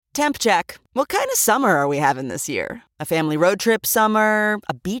Temp check. What kind of summer are we having this year? A family road trip summer?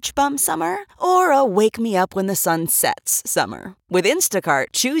 A beach bum summer? Or a wake me up when the sun sets summer? With Instacart,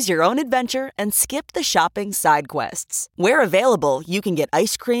 choose your own adventure and skip the shopping side quests. Where available, you can get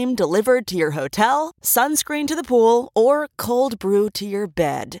ice cream delivered to your hotel, sunscreen to the pool, or cold brew to your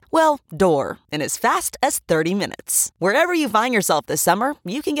bed. Well, door, in as fast as 30 minutes. Wherever you find yourself this summer,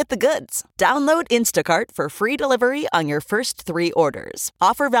 you can get the goods. Download Instacart for free delivery on your first 3 orders.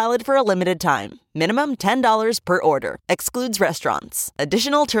 Offer valid for a limited time. Minimum $10 per order. Excludes restaurants.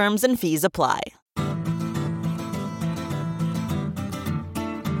 Additional terms and fees apply.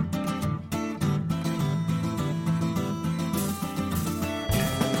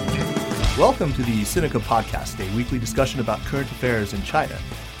 Welcome to the Sinica Podcast, a weekly discussion about current affairs in China.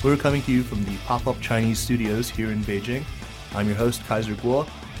 We're coming to you from the pop-up Chinese studios here in Beijing. I'm your host, Kaiser Guo.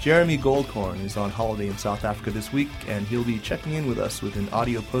 Jeremy Goldkorn is on holiday in South Africa this week, and he'll be checking in with us with an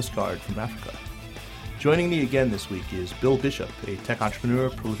audio postcard from Africa. Joining me again this week is Bill Bishop, a tech entrepreneur,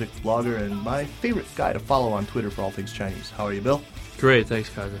 prolific blogger, and my favorite guy to follow on Twitter for all things Chinese. How are you, Bill? Great, thanks,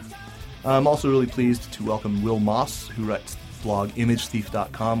 Kaiser. I'm also really pleased to welcome Will Moss, who writes the blog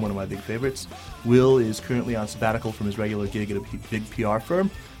ImageThief.com, one of my big favorites. Will is currently on sabbatical from his regular gig at a big PR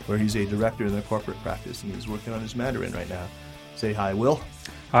firm, where he's a director in their corporate practice, and he's working on his Mandarin right now. Say hi, Will.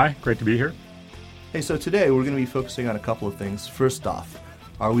 Hi, great to be here. Hey, so today we're going to be focusing on a couple of things. First off,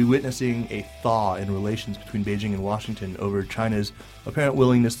 are we witnessing a thaw in relations between Beijing and Washington over China's apparent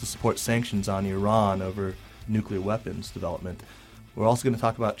willingness to support sanctions on Iran over nuclear weapons development? We're also going to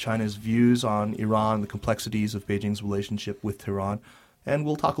talk about China's views on Iran, the complexities of Beijing's relationship with Tehran, and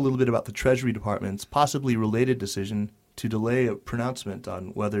we'll talk a little bit about the Treasury Department's possibly related decision to delay a pronouncement on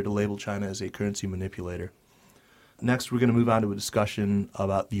whether to label China as a currency manipulator. Next, we're going to move on to a discussion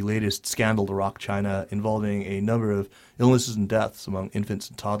about the latest scandal to rock China involving a number of illnesses and deaths among infants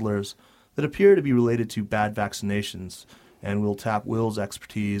and toddlers that appear to be related to bad vaccinations. And we'll tap Will's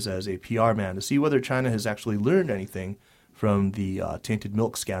expertise as a PR man to see whether China has actually learned anything from the tainted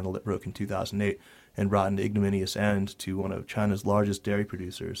milk scandal that broke in 2008 and brought an ignominious end to one of China's largest dairy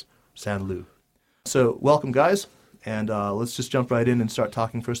producers, Sanlu. So, welcome, guys. And let's just jump right in and start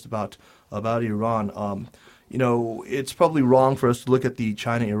talking first about Iran. It's probably wrong for us to look at the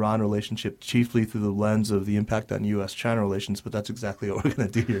China-Iran relationship chiefly through the lens of the impact on U.S.-China relations, but that's exactly what we're going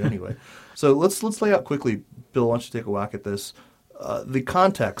to do here anyway. So let's lay out quickly, Bill, why don't you take a whack at this, the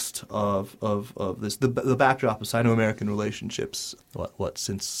context of this, the backdrop of Sino-American relationships,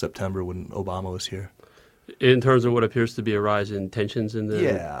 since September when Obama was here? In terms of what appears to be a rise in tensions in the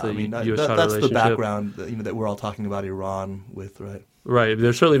U.S.-China relationship? That's the background that we're all talking about Iran with, right? Right.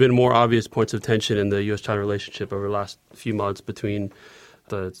 There's certainly been more obvious points of tension in the U.S.-China relationship over the last few months between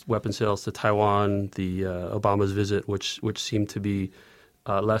the weapon sales to Taiwan, the Obama's visit, which seemed to be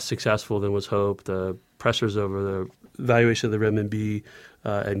less successful than was hoped, the pressures over the valuation of the renminbi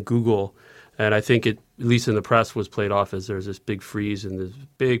and Google. And I think it, at least in the press, was played off as there's this big freeze and there's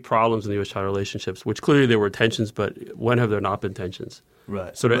big problems in the U.S.-China relationships, which clearly there were tensions, but when have there not been tensions?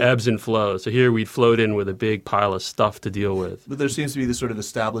 Right. Sort of ebbs and flows. So here we'd float in with a big pile of stuff to deal with. But there seems to be this sort of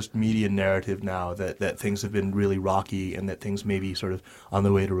established media narrative now that things have been really rocky and that things may be sort of on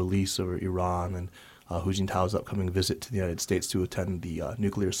the way to release over Iran and Hu Jintao's upcoming visit to the United States to attend the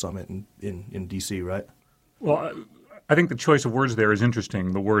nuclear summit in D.C., right? Well, I think the choice of words there is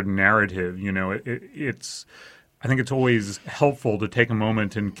interesting, the word narrative. I think it's always helpful to take a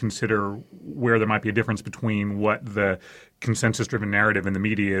moment and consider where there might be a difference between what the consensus-driven narrative in the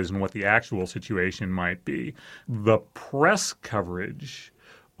media is and what the actual situation might be. The press coverage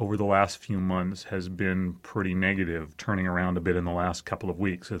over the last few months has been pretty negative, turning around a bit in the last couple of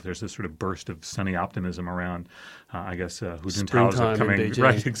weeks. So there's this sort of burst of sunny optimism around, Hu Jintao's upcoming,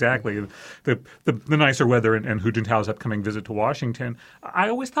 right? Exactly, the nicer weather and Hu Jintao's upcoming visit to Washington. I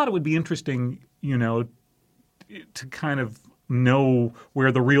always thought it would be interesting, to kind of know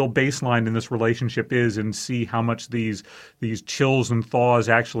where the real baseline in this relationship is and see how much these chills and thaws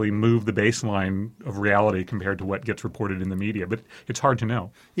actually move the baseline of reality compared to what gets reported in the media. But it's hard to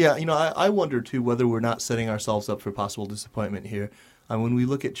know. Yeah, I wonder, too, whether we're not setting ourselves up for possible disappointment here. When we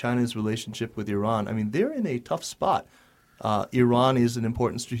look at China's relationship with Iran, they're in a tough spot. Iran is an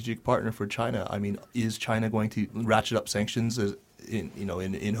important strategic partner for China. Is China going to ratchet up sanctions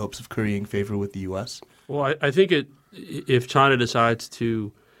in hopes of currying favor with the U.S.? Well, I think if China decides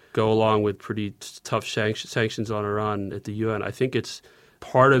to go along with pretty tough sanctions on Iran at the UN, I think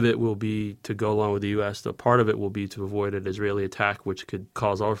part of it will be to go along with the U.S. The part of it will be to avoid an Israeli attack, which could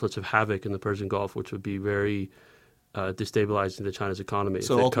cause all sorts of havoc in the Persian Gulf, which would be very destabilizing China's economy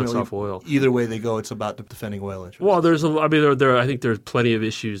So if it ultimately, cuts off oil. either way they go, it's about defending oil interests. Well, I think there's plenty of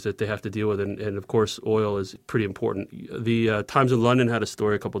issues that they have to deal with, and of course, oil is pretty important. The Times of London had a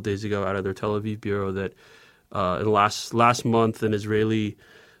story a couple of days ago out of their Tel Aviv bureau that in last month, an Israeli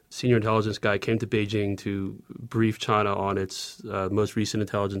senior intelligence guy came to Beijing to brief China on its most recent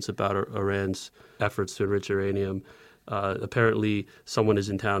intelligence about Iran's efforts to enrich uranium. Apparently, someone is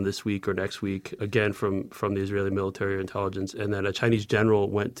in town this week or next week, again from the Israeli military or intelligence, and then a Chinese general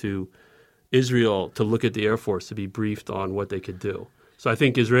went to Israel to look at the Air Force to be briefed on what they could do. So I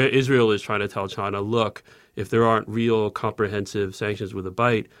think Israel is trying to tell China, look, if there aren't real comprehensive sanctions with a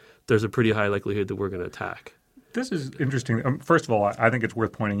bite, there's a pretty high likelihood that we're going to attack. This is interesting. First of all, I think it's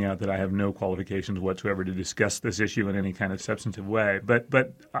worth pointing out that I have no qualifications whatsoever to discuss this issue in any kind of substantive way. But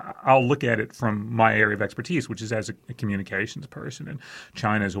I'll look at it from my area of expertise, which is as a communications person. And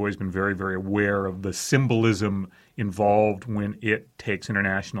China has always been very, very aware of the symbolism involved when it takes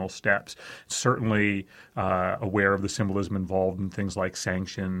international steps. Certainly aware of the symbolism involved in things like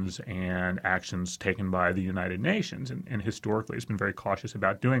sanctions and actions taken by the United Nations. And historically, it's been very cautious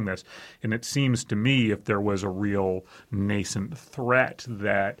about doing this. And it seems to me if there was a real nascent threat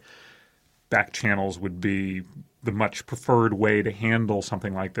that back channels would be the much preferred way to handle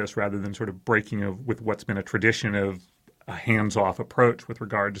something like this rather than sort of breaking with what's been a tradition of a hands-off approach with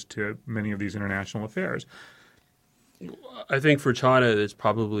regards to many of these international affairs. I think for China, it's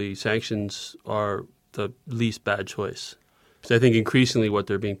probably sanctions are the least bad choice. So I think increasingly what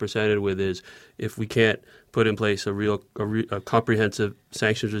they're being presented with is if we can't put in place a comprehensive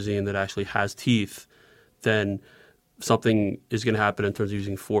sanctions regime that actually has teeth, then something is going to happen in terms of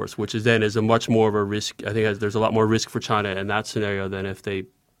using force, which is a much more of a risk. I think there's a lot more risk for China in that scenario than if they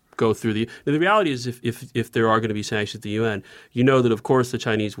go through the reality is if there are going to be sanctions at the UN, you know that of course the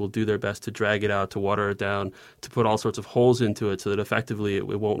Chinese will do their best to drag it out, to water it down, to put all sorts of holes into it so that effectively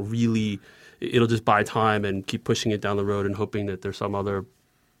it won't really, it'll just buy time and keep pushing it down the road and hoping that there's some other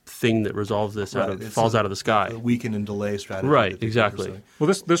thing that resolves this falls out of the sky. A weaken and delay strategy. Right, exactly.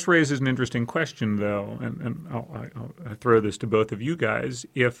 Well, this raises an interesting question, though, and I'll throw this to both of you guys.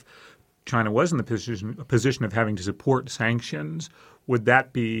 If China was in the position of having to support sanctions, would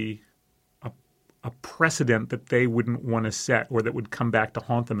that be a precedent that they wouldn't want to set or that would come back to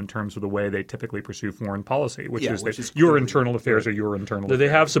haunt them in terms of the way they typically pursue foreign policy, which is your internal affairs are your internal affairs. They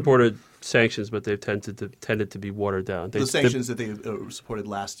have supported sanctions, but they've tended to be watered down. The sanctions that they supported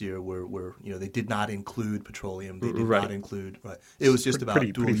last year were they did not include petroleum. They did not include It was just about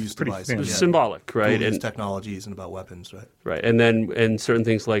dual-use devices. It was symbolic, right? Dual-use technologies and about weapons, right? Right, and certain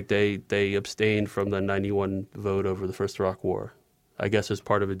things like they abstained from the 91 vote over the first Iraq War. I guess as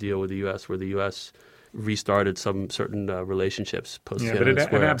part of a deal with the U.S. where the U.S. restarted some certain relationships post Tiananmen Square.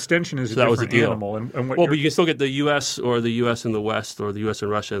 But an abstention is so a different animal. But you can still get the U.S. or the U.S. in the West or the U.S. and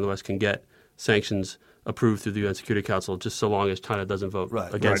Russia in the West can get sanctions approved through the UN Security Council just so long as China doesn't vote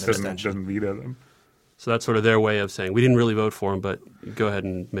against it. Doesn't veto them. So that's sort of their way of saying, we didn't really vote for them, but go ahead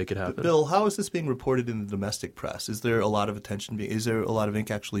and make it happen. Bill, how is this being reported in the domestic press? Is there a lot of attention? Is there a lot of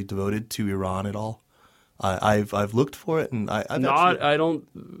ink actually devoted to Iran at all? I've looked for it, and I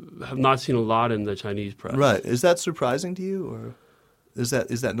have not seen a lot in the Chinese press. Right, is that surprising to you, or is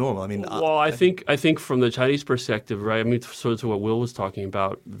that normal? I mean, well, I think from the Chinese perspective, right? I mean, sort of what Will was talking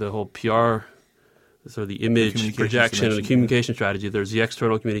about, the whole PR, sort of the image projection and the communication strategy. There's the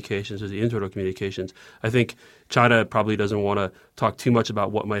external communications, there's the internal communications. I think China probably doesn't want to talk too much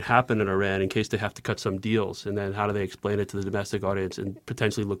about what might happen in Iran in case they have to cut some deals, and then how do they explain it to the domestic audience and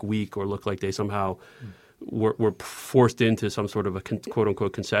potentially look weak or look like they somehow were forced into some sort of a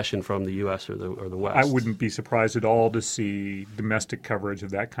quote-unquote concession from the U.S. or the West. I wouldn't be surprised at all to see domestic coverage of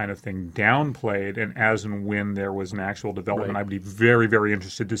that kind of thing downplayed, and as and when there was an actual development, I'd be very, very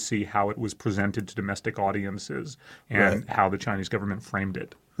interested to see how it was presented to domestic audiences and how the Chinese government framed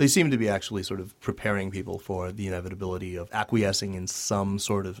it. They seem to be actually sort of preparing people for the inevitability of acquiescing in some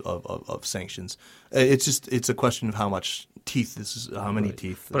sort of sanctions. It's a question of how much teeth this is, how many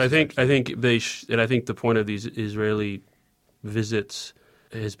teeth. But I think the point of these Israeli visits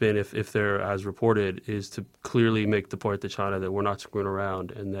has been, if they're as reported, is to clearly make the point to China that we're not screwing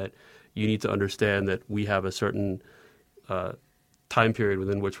around and that you need to understand that we have a certain time period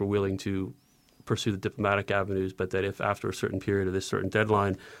within which we're willing to pursue the diplomatic avenues, but that if after a certain period of this certain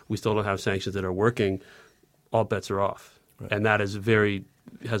deadline we still don't have sanctions that are working, all bets are off. Right. And that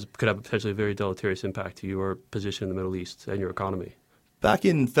could have potentially a very deleterious impact to your position in the Middle East and your economy. Back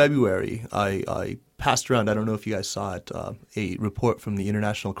in February, I passed around, I don't know if you guys saw it, a report from the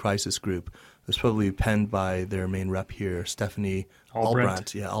International Crisis Group. It was probably penned by their main rep here, Stephanie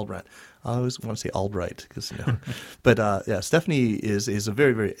Albrandt. Yeah, Albrandt. I always want to say Albright because but Stephanie is a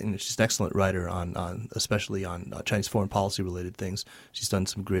very, very, and she's an excellent writer on especially on Chinese foreign policy related things. She's done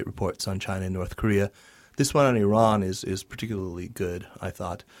some great reports on China and North Korea. This one on Iran is particularly good, I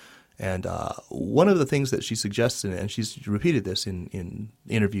thought. And one of the things that she suggests, and she's repeated this in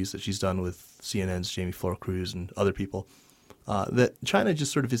interviews that she's done with CNN's Jamie Fleur-Cruz and other people, that China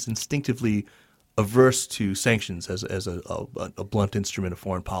just sort of is instinctively averse to sanctions as a blunt instrument of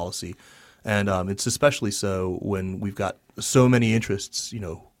foreign policy. And it's especially so when we've got so many interests,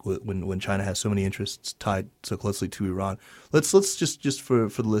 when China has so many interests tied so closely to Iran. Let's just for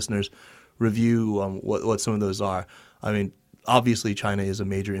the listeners review what some of those are. I mean, obviously China is a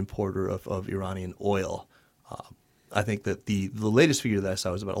major importer of Iranian oil. I think that the latest figure that I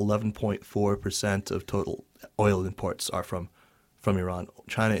saw was about 11.4% of total oil imports are from Iran.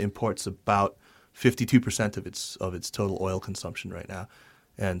 China imports about 52% of its total oil consumption right now.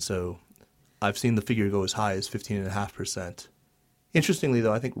 And so I've seen the figure go as high as 15.5%. Interestingly,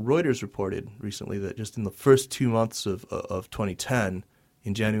 though, I think Reuters reported recently that just in the first 2 months of 2010,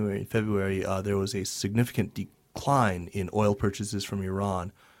 in January and February, there was a significant decline in oil purchases from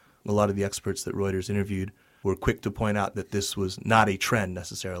Iran. A lot of the experts that Reuters interviewed were quick to point out that this was not a trend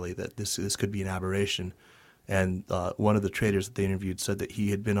necessarily, that this could be an aberration. And one of the traders that they interviewed said that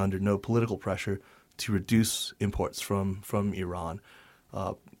he had been under no political pressure to reduce imports from Iran.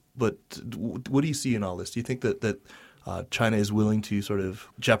 But what do you see in all this? Do you think that China is willing to sort of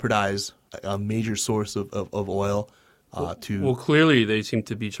jeopardize a major source of oil to? Well, clearly they seem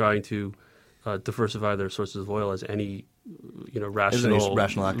to be trying to diversify their sources of oil as any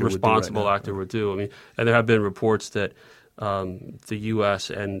rational actor responsible actor would do. I mean, and there have been reports that the U.S.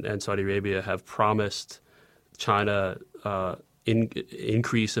 and Saudi Arabia have promised China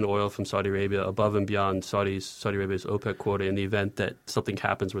increase in oil from Saudi Arabia above and beyond Saudi Arabia's OPEC quota in the event that something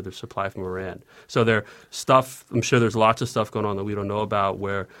happens with their supply from Iran. So I'm sure there's lots of stuff going on that we don't know about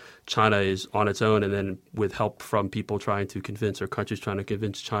where China is on its own and then with help from people trying to convince or countries trying to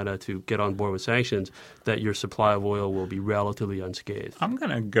convince China to get on board with sanctions that your supply of oil will be relatively unscathed. I'm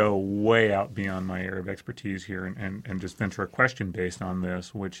going to go way out beyond my area of expertise here and just venture a question based on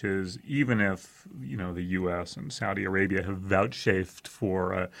this, which is even if the U.S. and Saudi Arabia have vouchsafed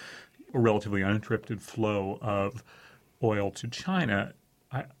for a relatively uninterrupted flow of oil to China,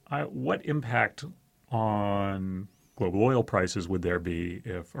 what impact on global oil prices would there be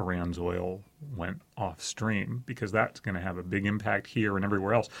if Iran's oil went off stream? Because that's going to have a big impact here and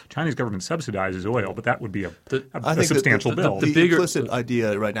everywhere else. Chinese government subsidizes oil, but that would be a substantial bill. The implicit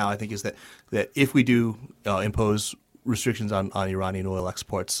idea right now, I think, is that if we do impose restrictions on Iranian oil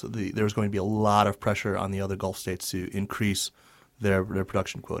exports, there's going to be a lot of pressure on the other Gulf states to increase their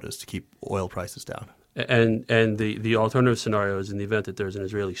production quotas to keep oil prices down. And the alternative scenario is in the event that there's an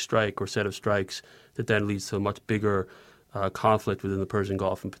Israeli strike or set of strikes that then leads to a much bigger conflict within the Persian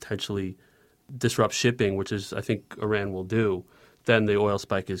Gulf and potentially disrupt shipping, which is I think Iran will do, then the oil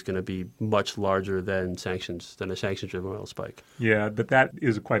spike is going to be much larger than a sanctions-driven oil spike. Yeah, but that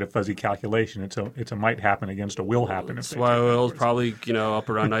is quite a fuzzy calculation. It's a might happen against a will happen. That's why oil is probably up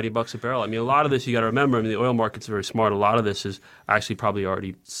around $90 a barrel. I mean, a lot of this you got to remember. I mean, the oil market's very smart. A lot of this is actually probably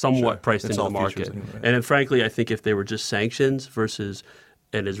already somewhat priced into the market. Anyway. And then, frankly, I think if they were just sanctions versus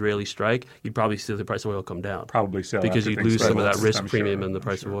an Israeli strike, you'd probably see the price of oil come down. Probably so. Because you'd lose some of that risk premium in the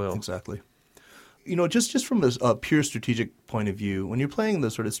price of oil. Exactly. Just from a pure strategic point of view, when you're playing the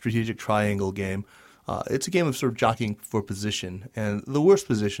sort of strategic triangle game, it's a game of sort of jockeying for position. And the worst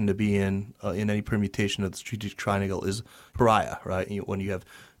position to be in any permutation of the strategic triangle is pariah, right? When you have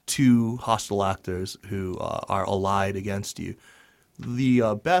two hostile actors who are allied against you.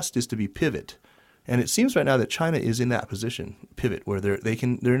 The best is to be pivot. And it seems right now that China is in that position, pivot, where they're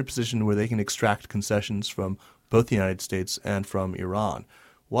in a position where they can extract concessions from both the United States and from Iran.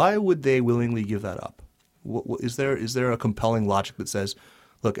 Why would they willingly give that up? Is there a compelling logic that says,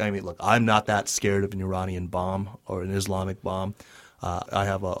 look, I'm not that scared of an Iranian bomb or an Islamic bomb. I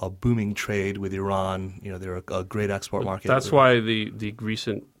have a booming trade with Iran. They're a great export market. That's why the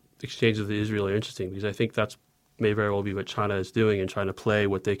recent exchanges with Israel are interesting, because I think that's may very well be what China is doing and trying to play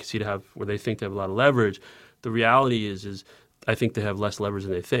what they see to have where they think they have a lot of leverage. The reality is I think they have less leverage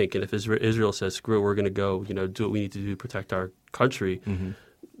than they think. And if Israel says, screw it, we're going to go, do what we need to do to protect our country. Mm-hmm.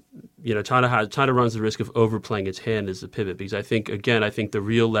 China runs the risk of overplaying its hand as a pivot, because I think the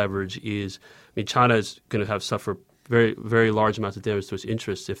real leverage is, China is going to suffer very, very large amounts of damage to its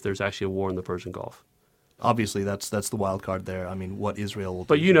interests if there's actually a war in the Persian Gulf. Obviously, that's the wild card there. What Israel will do.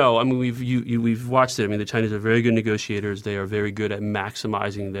 But we've watched it. The Chinese are very good negotiators. They are very good at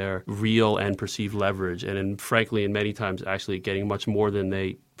maximizing their real and perceived leverage, and frankly, in many times, actually getting much more than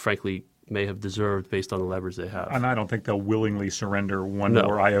they frankly may have deserved based on the leverage they have. And I don't think they'll willingly surrender one No.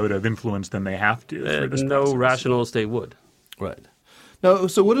 more iota of influence than they have to through this No process. rational state would. Right. Now,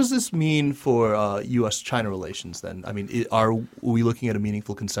 so what does this mean for U.S.-China relations then? I mean, are we looking at a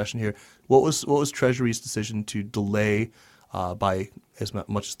meaningful concession here? What was Treasury's decision to delay by as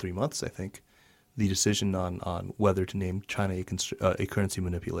much as 3 months, I think, the decision on whether to name China a currency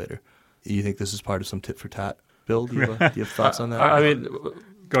manipulator? You think this is part of some tit-for-tat bill? Do you have thoughts on that? I mean,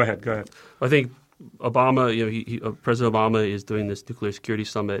 Go ahead. I think Obama, President Obama is doing this nuclear security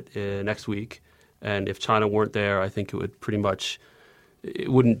summit next week, and if China weren't there, I think it would pretty much.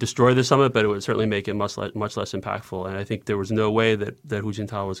 It wouldn't destroy the summit, but it would certainly make it much less impactful. And I think there was no way that Hu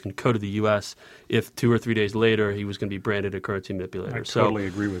Jintao was going to go to the U.S. if 2 or 3 days later he was going to be branded a currency manipulator. I totally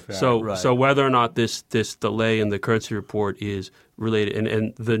agree with that. So whether or not this delay in the currency report is related,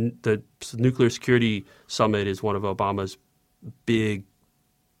 and the nuclear security summit is one of Obama's big.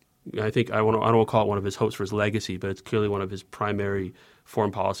 I think I don't want to call it one of his hopes for his legacy, but it's clearly one of his primary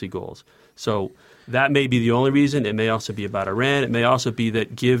foreign policy goals. So that may be the only reason. It may also be about Iran. It may also be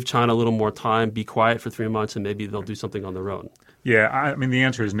that give China a little more time, be quiet for 3 months, and maybe they'll do something on their own. Yeah, I mean, the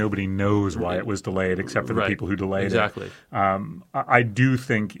answer is nobody knows why it was delayed except for the Right. people who delayed Exactly. it. I do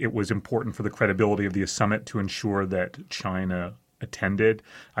think it was important for the credibility of the summit to ensure that China attended.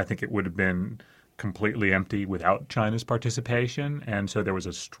 I think it would have been completely empty without China's participation, and so there was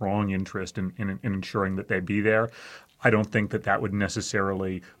a strong interest in ensuring that they'd be there. I don't think that would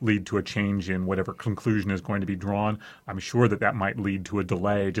necessarily lead to a change in whatever conclusion is going to be drawn. I'm sure that might lead to a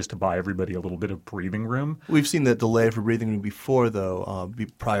delay just to buy everybody a little bit of breathing room. We've seen that delay for breathing room before, though,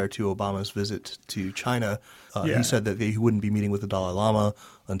 prior to Obama's visit to China. He said that he wouldn't be meeting with the Dalai Lama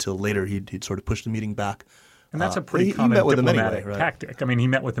until later. He'd sort of pushed the meeting back. And that's a pretty he common met with them diplomatic anyway, right? tactic. I mean, he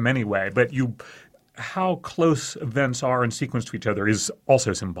met with them anyway, but how close events are in sequence to each other is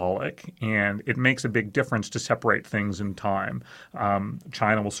also symbolic, and it makes a big difference to separate things in time.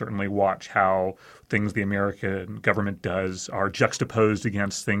 China will certainly watch how things the American government does are juxtaposed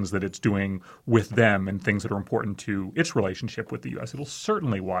against things that it's doing with them and things that are important to its relationship with the U.S. It'll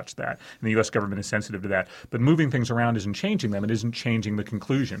certainly watch that, and the U.S. government is sensitive to that. But moving things around isn't changing them. It isn't changing the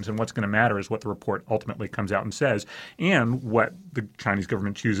conclusions, and what's going to matter is what the report ultimately comes out and says and what the Chinese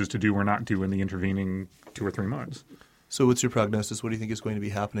government chooses to do or not do in the intervening 2 or 3 months. So what's your prognosis? What do you think is going to be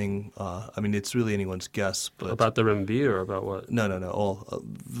happening? I mean, it's really anyone's guess. But About the renminbi or about what? No.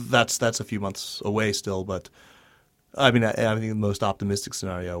 That's a few months away still. But I mean, I think the most optimistic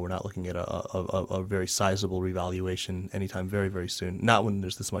scenario, we're not looking at a very sizable revaluation anytime very, very soon. Not when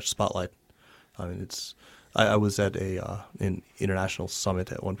there's this much spotlight. I mean, I was at an international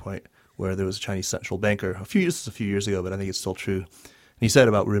summit at one point where there was a Chinese central banker. This is a few years ago, but I think it's still true. He said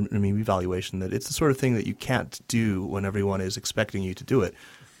about renminbi valuation that it's the sort of thing that you can't do when everyone is expecting you to do it.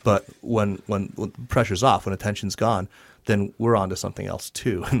 But when pressure's off, when attention's gone, then we're on to something else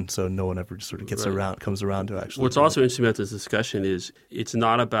too. And so no one ever sort of comes around to actually. What's also interesting about this discussion is it's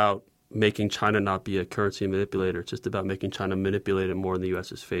not about making China not be a currency manipulator. It's just about making China manipulate it more in the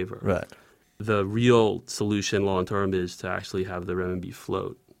U.S.'s favor. Right. The real solution long term is to actually have the renminbi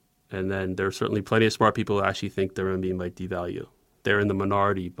float. And then there are certainly plenty of smart people who actually think the renminbi might devalue. They're in the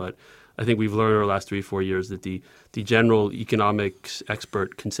minority, but I think we've learned over the last 3 or 4 years that the general economics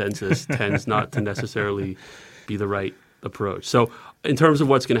expert consensus tends not to necessarily be the right approach. So in terms of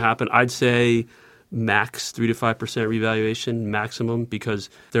what's going to happen, I'd say max 3 to 5% revaluation maximum, because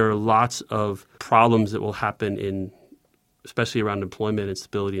there are lots of problems that will happen especially around employment and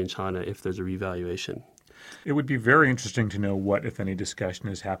stability in China if there's a revaluation. It would be very interesting to know what, if any, discussion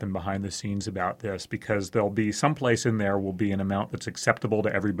has happened behind the scenes about this, because there'll be someplace in there will be an amount that's acceptable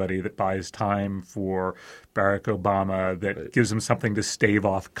to everybody that buys time for Barack Obama, that gives him something to stave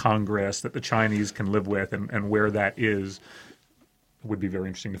off Congress, that the Chinese can live with, and where that is would be very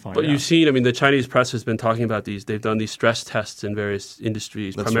interesting to find out. But you've seen, I mean, the Chinese press has been talking about these. They've done these stress tests in various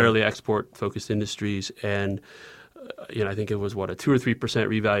industries, primarily export-focused industries, and I think it was a 2 or 3%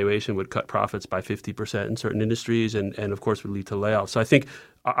 revaluation would cut profits by 50% in certain industries, and of course would lead to layoffs. So I think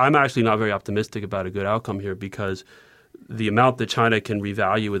I'm actually not very optimistic about a good outcome here, because the amount that China can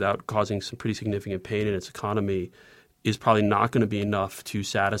revalue without causing some pretty significant pain in its economy is probably not going to be enough to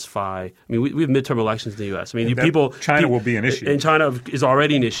satisfy. I mean, we have midterm elections in the U.S. I mean, China will be an issue. And China is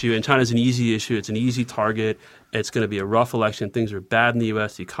already an issue, and China is an easy issue. It's an easy target. It's going to be a rough election. Things are bad in the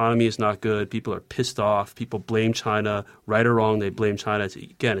U.S. The economy is not good. People are pissed off. People blame China. Right or wrong, they blame China.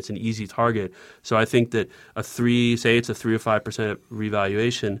 It's an easy target. So I think that it's a 3 or 5%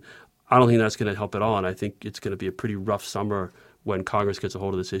 revaluation, I don't think that's going to help at all, and I think it's going to be a pretty rough summer when Congress gets a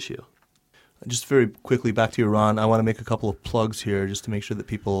hold of this issue. Just very quickly back to Iran, I want to make a couple of plugs here just to make sure that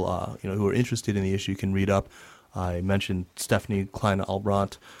people who are interested in the issue can read up. I mentioned Stephanie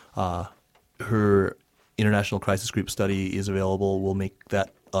Klein-Albrandt. Her International Crisis Group study is available. We'll make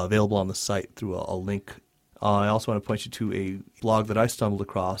that available on the site through a link. I also want to point you to a blog that I stumbled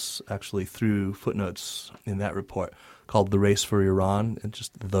across actually through footnotes in that report called The Race for Iran, and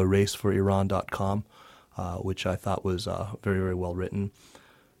just theraceforiran.com, which I thought was very, very well written.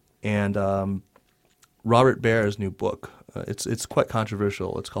 And Robert Baer's new book, it's quite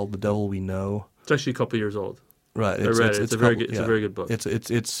controversial. It's called The Devil We Know. It's actually a couple years old. Right. I read it. It's a very good book.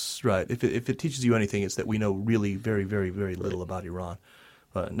 It's right. If it teaches you anything, it's that we know really very, very, very little about Iran.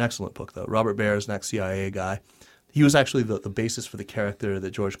 An excellent book, though. Robert Baer is an ex-CIA guy. He was actually the basis for the character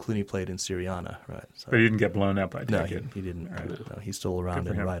that George Clooney played in Syriana, right? So, but he didn't get blown up, I take it. No, he didn't. Right. No, he's still around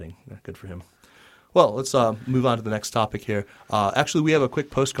in writing. Yeah, good for him. Well, let's move on to the next topic here. Actually, we have a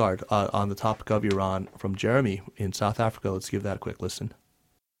quick postcard on the topic of Iran from Jeremy in South Africa. Let's give that a quick listen.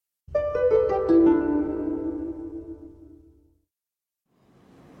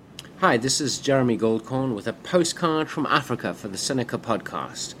 Hi, this is Jeremy Goldcorn with a postcard from Africa for the Seneca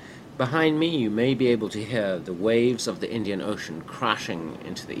podcast. Behind me, you may be able to hear the waves of the Indian Ocean crashing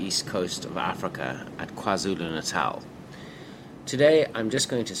into the east coast of Africa at KwaZulu-Natal. Today, I'm just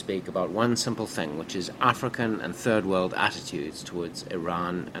going to speak about one simple thing, which is African and Third World attitudes towards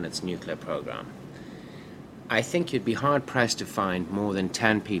Iran and its nuclear program. I think you'd be hard-pressed to find more than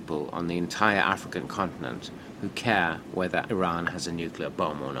 10 people on the entire African continent who care whether Iran has a nuclear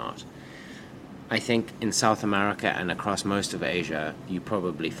bomb or not. I think in South America and across most of Asia, you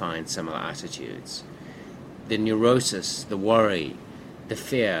probably find similar attitudes. The neurosis, the worry, the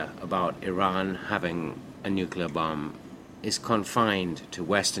fear about Iran having a nuclear bomb is confined to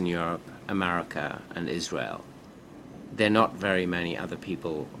Western Europe, America, and Israel. There are not very many other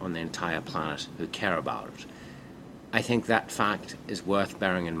people on the entire planet who care about it. I think that fact is worth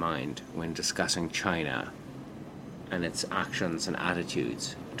bearing in mind when discussing China and its actions and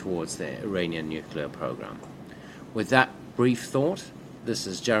attitudes towards the Iranian nuclear program. With that brief thought, this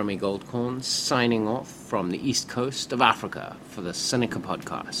is Jeremy Goldcorn signing off from the east coast of Africa for the Seneca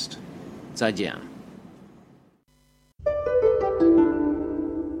podcast. 再见.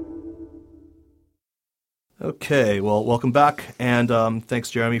 Okay, well, welcome back, and thanks,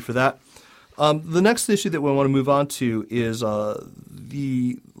 Jeremy, for that. The next issue that we want to move on to is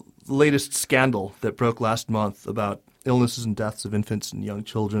the latest scandal that broke last month about illnesses and deaths of infants and young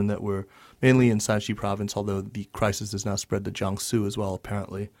children that were mainly in Shanxi province, although the crisis has now spread to Jiangsu as well,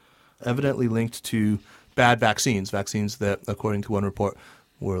 apparently. Evidently linked to bad vaccines that, according to one report,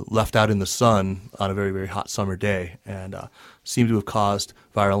 were left out in the sun on a very, very hot summer day and seem to have caused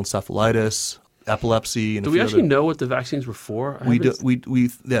viral encephalitis, epilepsy. And do we actually know what the vaccines were for?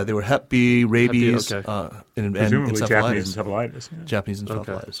 They were Hep B, rabies, and encephalitis. Japanese encephalitis. Yeah. Japanese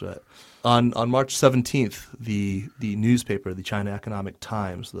encephalitis, right. On March 17th, the newspaper, the China Economic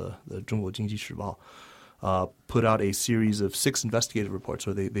Times, the Zhongguo Jingji Shibao, put out a series of 6 investigative reports,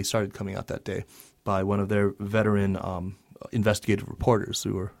 or they started coming out that day, by one of their veteran investigative reporters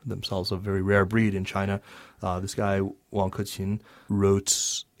who are themselves a very rare breed in China. This guy, Wang Keqin,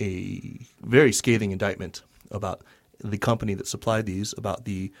 wrote a very scathing indictment about the company that supplied these, about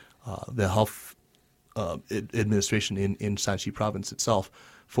the health administration in Shanxi province itself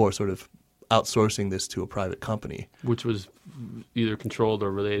for sort of outsourcing this to a private company. Which was either controlled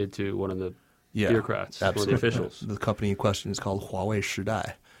or related to one of the bureaucrats, absolutely. Or the officials. The company in question is called Huawei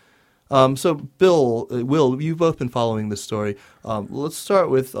Shidai. So, Will, you've both been following this story. Let's start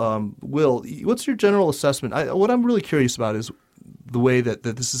with Will. What's your general assessment? What I'm really curious about is the way that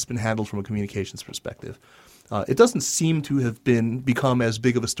this has been handled from a communications perspective. It doesn't seem to have become as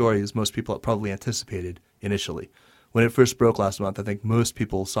big of a story as most people probably anticipated initially. When it first broke last month, I think most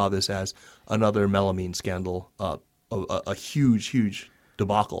people saw this as another melamine scandal, a huge, huge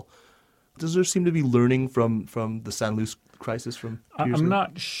debacle. Does there seem to be learning from the San Luis crisis from years ago? I'm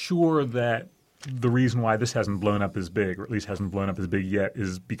not sure that the reason why this hasn't blown up as big, or at least hasn't blown up as big yet,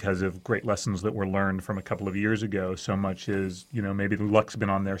 is because of great lessons that were learned from a couple of years ago, so much as, maybe the luck's been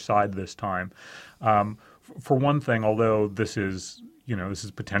on their side this time. For one thing, although this is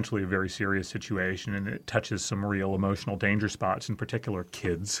potentially a very serious situation and it touches some real emotional danger spots, in particular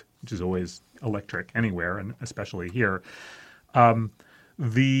kids, which is always electric anywhere, and especially here.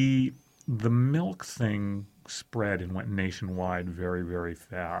 The milk thing spread and went nationwide very, very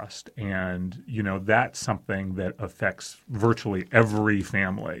fast. And, that's something that affects virtually every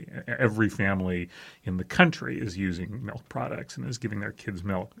family. Every family in the country is using milk products and is giving their kids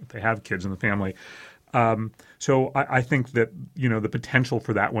milk if they have kids in the family. So I think that the potential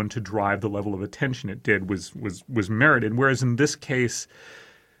for that one to drive the level of attention it did was merited. Whereas in this case,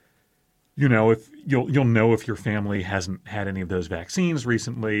 if you'll know if your family hasn't had any of those vaccines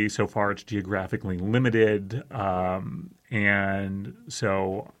recently. So far, it's geographically limited, and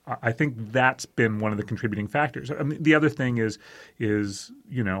so I think that's been one of the contributing factors. I mean, the other thing is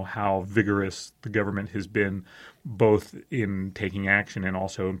how vigorous the government has been, both in taking action and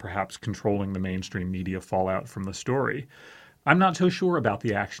also in perhaps controlling the mainstream media fallout from the story. I'm not so sure about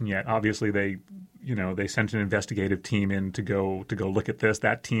the action yet. Obviously, they sent an investigative team in to go look at this.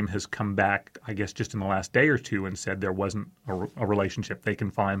 That team has come back, I guess, just in the last day or two and said there wasn't a relationship they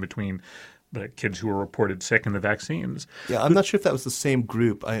can find between the kids who were reported sick and the vaccines. Yeah, I'm not sure if that was the same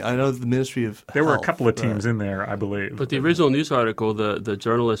group. I know the Ministry of There were a Health, couple of teams in there, I believe. But the original news article, the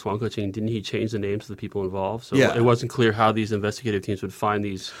journalist Wang Keching, didn't he change the names of the people involved? So Yeah. it wasn't clear how these investigative teams would find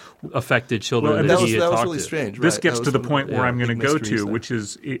these affected children Well, that that he had was talked really to. strange. This right? gets That to was the one of point where I'm going to big go mysteries to, there.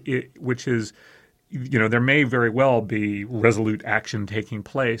 which is there may very well be resolute action taking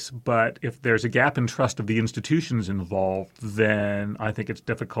place, but if there's a gap in trust of the institutions involved, then I think it's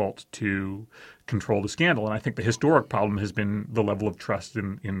difficult to control the scandal. And I think the historic problem has been the level of trust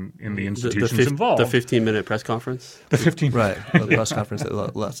in the institutions involved. The 15-minute press conference? The 15 Right, the press conference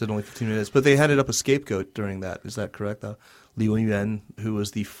that lasted only 15 minutes. But they handed up a scapegoat during that. Is that correct, though? Li Wenyuan, who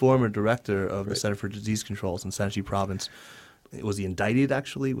was the former director of the Center for Disease Controls in Shanxi Province. Was he indicted,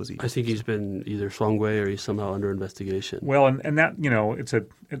 actually? I think he's been either Shuangwei or he's somehow under investigation. Well, and that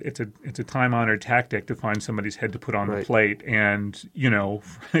it's a time-honored tactic to find somebody's head to put on the plate, and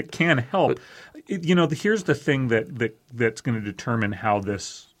it can help. Here's the thing that's going to determine how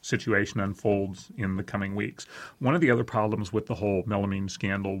this situation unfolds in the coming weeks. One of the other problems with the whole melamine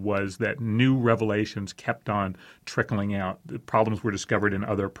scandal was that new revelations kept on trickling out. The problems were discovered in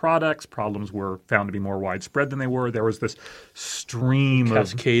other products. Problems were found to be more widespread than they were. There was this stream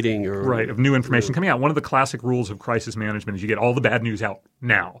cascading of new information coming out. One of the classic rules of crisis management is you get all the bad news out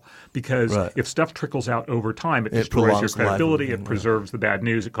now, because if stuff trickles out over time, it destroys your credibility. It preserves the bad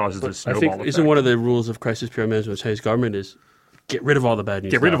news. It causes this snowball effect. Isn't one of the rules of crisis PR management of the Chinese government is get rid of all the bad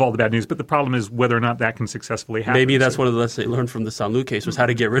news. Get rid of all the bad news, but the problem is whether or not that can successfully happen. Maybe that's one of the lessons they learned from the Sanlu case was how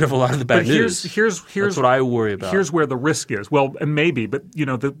to get rid of a lot of the bad news. Here's that's what I worry about. Here's where the risk is. Well, and maybe, but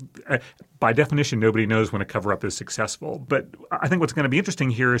by definition, nobody knows when a cover-up is successful. But I think what's going to be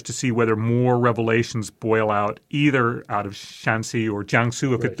interesting here is to see whether more revelations boil out either out of Shanxi or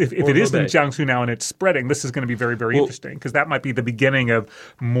Jiangsu. If it is in Jiangsu now and it's spreading, this is going to be very, very interesting, because that might be the beginning of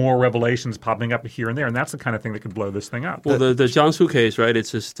more revelations popping up here and there, and that's the kind of thing that could blow this thing up. Well, the Jiangsu case, right,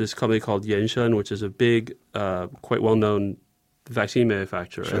 it's this company called Yanshan, which is a big, quite well-known vaccine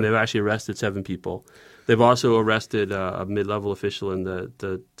manufacturer, and they've actually arrested 7 people. They've also arrested a mid-level official in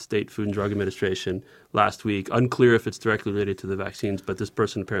the State Food and Drug Administration last week. Unclear if it's directly related to the vaccines, but this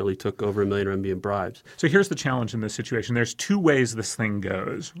person apparently took over 1 million RMB in bribes. So here's the challenge in this situation. There's 2 ways this thing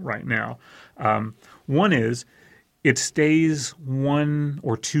goes right now. One is it stays 1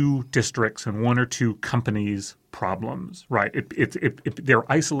 or 2 districts and 1 or 2 companies' problems, right?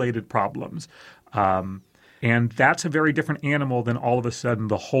 They're isolated problems. And that's a very different animal than all of a sudden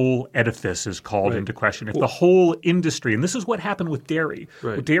the whole edifice is called into question. If the whole industry, and this is what happened with dairy.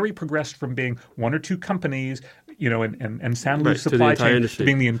 Right. Well, dairy progressed from being 1 or 2 companies, and Sanlu's supply chain to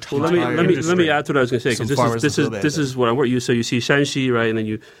being the entire industry. Let me add to what I was going to say, because this is what I'm worried. So you see Shanxi, right, and then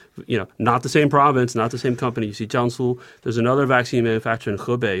you not the same province, not the same company. You see Jiangsu. There's another vaccine manufacturer in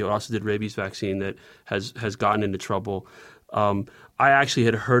Hebei who also did rabies vaccine that has gotten into trouble. I actually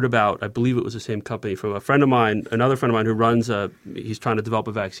had heard about, I believe it was the same company, from another friend of mine who runs he's trying to develop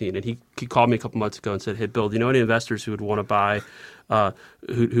a vaccine, and he called me a couple months ago and said, "Hey, Bill, do you know any investors who would want to buy,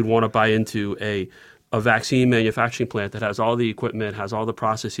 who'd want to buy into a vaccine manufacturing plant that has all the equipment, has all the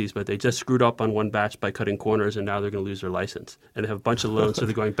processes, but they just screwed up on one batch by cutting corners, and now they're going to lose their license. And they have a bunch of loans, so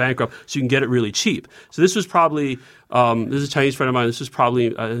they're going bankrupt, so you can get it really cheap." So this was probably this is a Chinese friend of mine. This was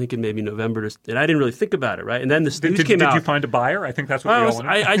probably, I think, in maybe November, and I didn't really think about it, right? And then this news came out. Did you find a buyer? I think that's what we all want.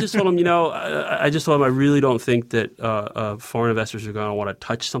 I just told him, I really don't think that foreign investors are going to want to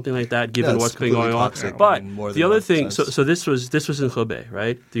touch something like that, given what's been going on. But the other thing, so this was in Hebei,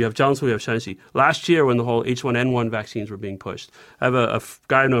 right? You have Jiangsu, you have Shanxi. Last year, when the whole H1N1 vaccines were being pushed, I have a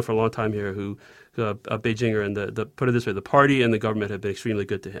guy I've known for a long time here who. A Beijinger, and put it this way, the party and the government have been extremely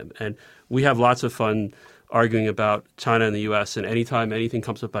good to him. And we have lots of fun arguing about China and the U.S., and anytime anything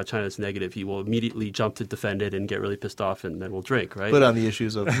comes up about China that's negative, he will immediately jump to defend it and get really pissed off, and then we'll drink, right? But on the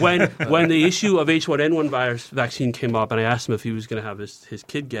issues of... when the issue of H1N1 virus vaccine came up, and I asked him if he was going to have his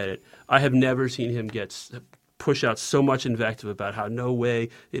kid get it, I have never seen him get push out so much invective about how no way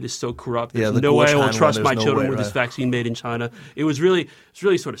it is so corrupt. Yeah, There's the no way I will Guochang trust one, my there's no children way, with this right. vaccine made in China. It's really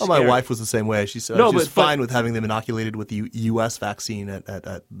sort of Oh, scary. my wife was the same way. She said No, she was but- fine with having them inoculated with the U.S. vaccine at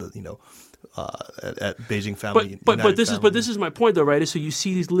the at Beijing Family. But this is my point though, right? Is so you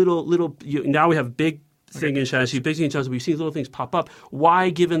see these little now we have big thing in China, big thing in China. We've seen these little things pop up. Why,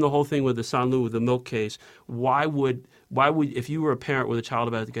 given the whole thing with the Sanlu, with the milk case, why would if you were a parent with a child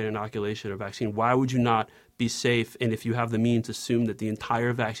about to get an inoculation or vaccine, why would you not be safe, and if you have the means, assume that the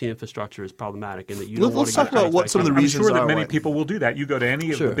entire vaccine infrastructure is problematic and that you don't want Let's to get talk about what some of the I'm reasons sure that are many why- people will do that. You go to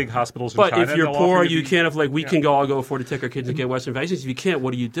any of Sure. the big hospitals in But China. if you're they'll poor, offer you can't. If we can all go afford to take our kids and get Western vaccines. If you can't,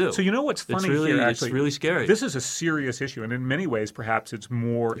 what do you do? So you know what's funny really, here? Actually, it's really scary. This is a serious issue, and in many ways, perhaps it's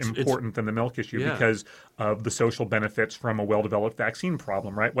more important than the milk issue Yeah. because of the social benefits from a well-developed vaccine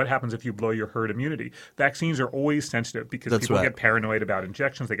problem. Right? What happens if you blow your herd immunity? Vaccines are always sensitive because That's people right. get paranoid about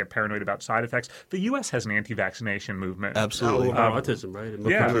injections. They get paranoid about side effects. The U.S. has an anti-vaccination movement. Absolutely. about autism, right? And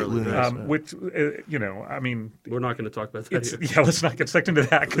Yeah, Completely. which I mean, we're not going to talk about that. Here. yeah, let's not get sucked into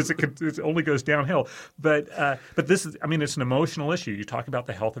that because it only goes downhill. But this is, I mean, it's an emotional issue. You talk about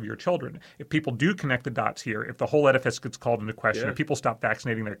the health of your children. If people do connect the dots here, if the whole edifice gets called into question, if people stop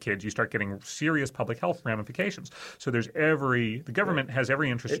vaccinating their kids, you start getting serious public health ramifications. So the government has every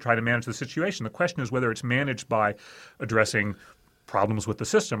interest to try to manage the situation. The question is whether it's managed by addressing problems with the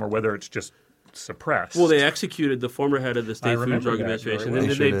system or whether it's just suppressed. Well, they executed the former head of the State Food and remember Drug that Administration, very and well. then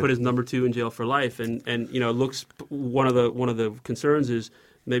They they sure put did. his number 2 in jail for life. And it looks one of the concerns is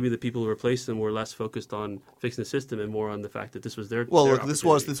maybe the people who replaced them were less focused on fixing the system and more on the fact that this was their Well, their look, this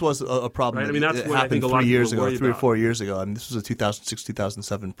opportunity. was a problem Right? I mean, that's that what I happened think a lot 3 of years people ago, worry 3 or about. 4 years ago. I mean, this was a 2006,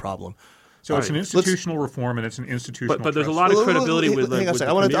 2007 problem. So it's an Right. institutional reform and it's an institutional But there's a trust. lot of Well, credibility hang with on a with second. the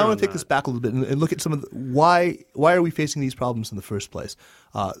I want premier to on take that. this back a little bit and look at some of why are we facing these problems in the first place?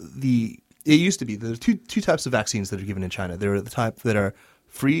 It used to be there are two types of vaccines that are given in China. There are the type that are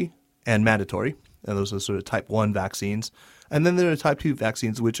free and mandatory, and those are sort of type 1 vaccines. And then there are type 2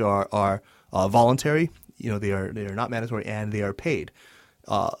 vaccines which are voluntary. They are not mandatory and they are paid.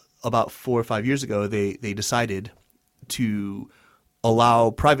 About 4 or 5 years ago, they decided to allow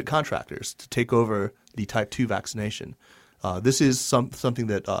private contractors to take over the type 2 vaccination. This is something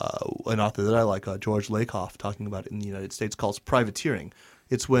that an author that I like, George Lakoff, talking about in the United States, calls privateering.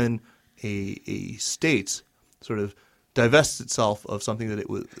 It's when a state sort of divests itself of something that it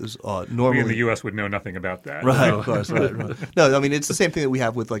was normally. We in the U.S. would know nothing about that. Right, of course, right. No, I mean, it's the same thing that we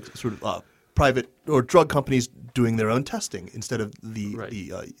have with like sort of private or drug companies doing their own testing instead of the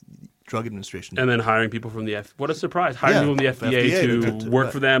drug administration. And then hiring people from the what a surprise! Hiring Yeah, people from the FDA, FDA to to work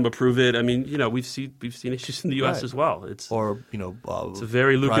right. for them, approve it. I mean, we've seen issues in the U.S. Right. as well. It's or it's a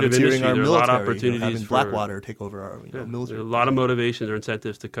very lucrative privateering industry. our There are a lot of military, opportunities having for Blackwater take over our there military. are a lot of motivations or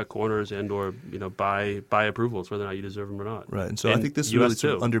incentives to cut corners and or buy approvals, whether or not you deserve them or not. Right, and so I think this US really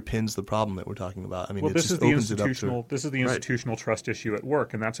sort of too. underpins the problem that we're talking about. I mean, Well, it this just is the opens it up institutional. to. This is the institutional trust issue at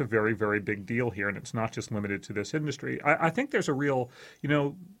work, and that's a very, very big deal here. And it's not just limited to this industry. I think there's a real,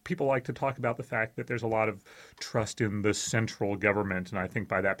 people like to talk about the fact that there's a lot of trust in the central government, and I think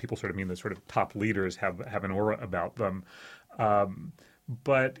by that people sort of mean the sort of top leaders have an aura about them.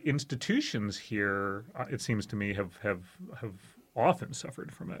 But institutions here, it seems to me, have often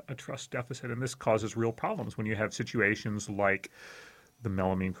suffered from a trust deficit, and this causes real problems when you have situations like the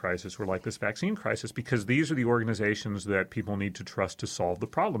melamine crisis or like this vaccine crisis, because these are the organizations that people need to trust to solve the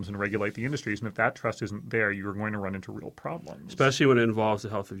problems and regulate the industries. And if that trust isn't there, you're going to run into real problems. Especially when it involves the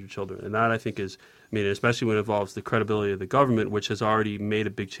health of your children. And that, I think, especially when it involves the credibility of the government, which has already made a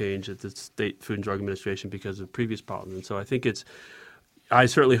big change at the State Food and Drug Administration because of previous problems. And so I think I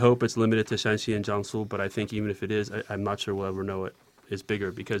certainly hope it's limited to Shanxi and Jiangsu, but I think even if it is, I'm not sure we'll ever know it is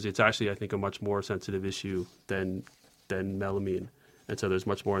bigger because it's actually, I think, a much more sensitive issue than melamine. And so there's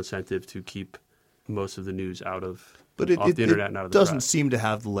much more incentive to keep most of the news off the internet and out of the doesn't press. seem to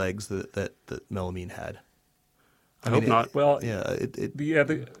have the legs that melamine had. I hope not. Well, Yeah,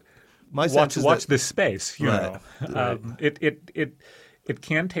 my watch sense is watch that, this space. Right. It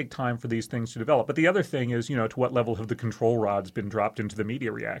can take time for these things to develop. But the other thing is, to what level have the control rods been dropped into the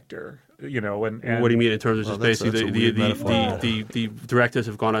media reactor? And What do you mean in terms of just that's basically a weird metaphor. the directives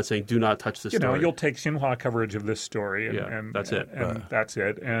have gone out saying do not touch this story. you'll take Xinhua coverage of this story, and that's it. and that's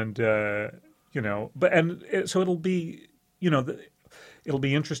it, and so it'll be, it'll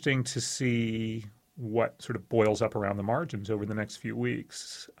be interesting to see what sort of boils up around the margins over the next few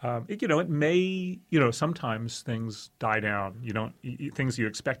weeks. It may, sometimes things die down. Things you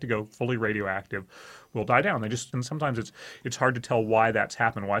expect to go fully radioactive will die down. And sometimes it's hard to tell why that's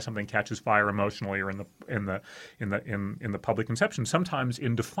happened, why something catches fire emotionally or in the public conception. Sometimes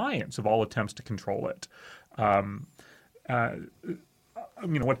in defiance of all attempts to control it.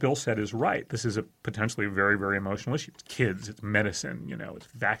 What Bill said is right. This is a potentially very, very emotional issue. It's kids, it's medicine, it's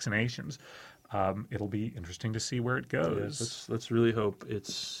vaccinations. It'll be interesting to see where it goes. Yeah, let's really hope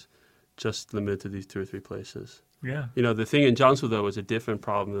it's just limited to these 2 or 3 places. Yeah. The thing in Jiangsu, though, was a different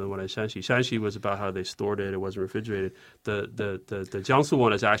problem than the one in Shanxi. Shanxi was about how they stored it. It wasn't refrigerated. The Jiangsu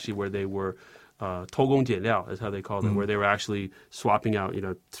one is actually where they were 偷工减料is how they called it, where they were actually swapping out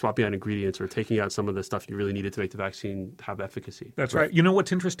ingredients or taking out some of the stuff you really needed to make the vaccine have efficacy. That's right. You know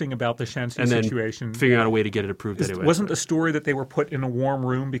what's interesting about the Shanxi situation? And then figuring out a way to get it approved anyway. Wasn't the story that they were put in a warm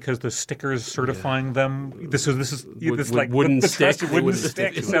room because the stickers certifying them? This wouldn't stick. It wouldn't stick.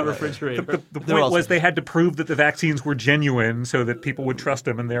 In the refrigerator. The point was they had to prove that the vaccines were genuine so that people would trust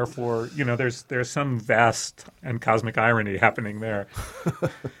them, and therefore, there's some vast and cosmic irony happening there.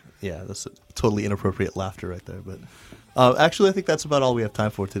 Yeah, that's totally inappropriate laughter right there. But actually, I think that's about all we have time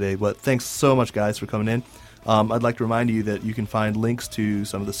for today. But thanks so much, guys, for coming in. I'd like to remind you that you can find links to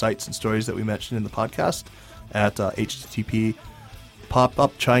some of the sites and stories that we mentioned in the podcast at http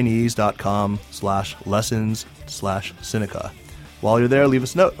popupchinese.com/lessons/Sinica. While you're there, leave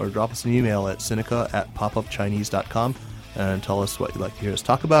us a note or drop us an email at sinica@popupchinese.com and tell us what you'd like to hear us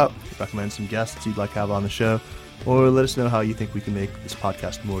talk about, recommend some guests you'd like to have on the show, or let us know how you think we can make this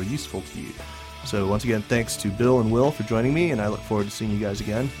podcast more useful to you. So once again, thanks to Bill and Will for joining me, and I look forward to seeing you guys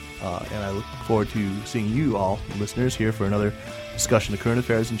again. And I look forward to seeing you all, listeners, here for another discussion of current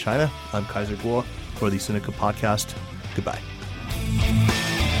affairs in China. I'm Kaiser Guo for the Sinica podcast. Goodbye.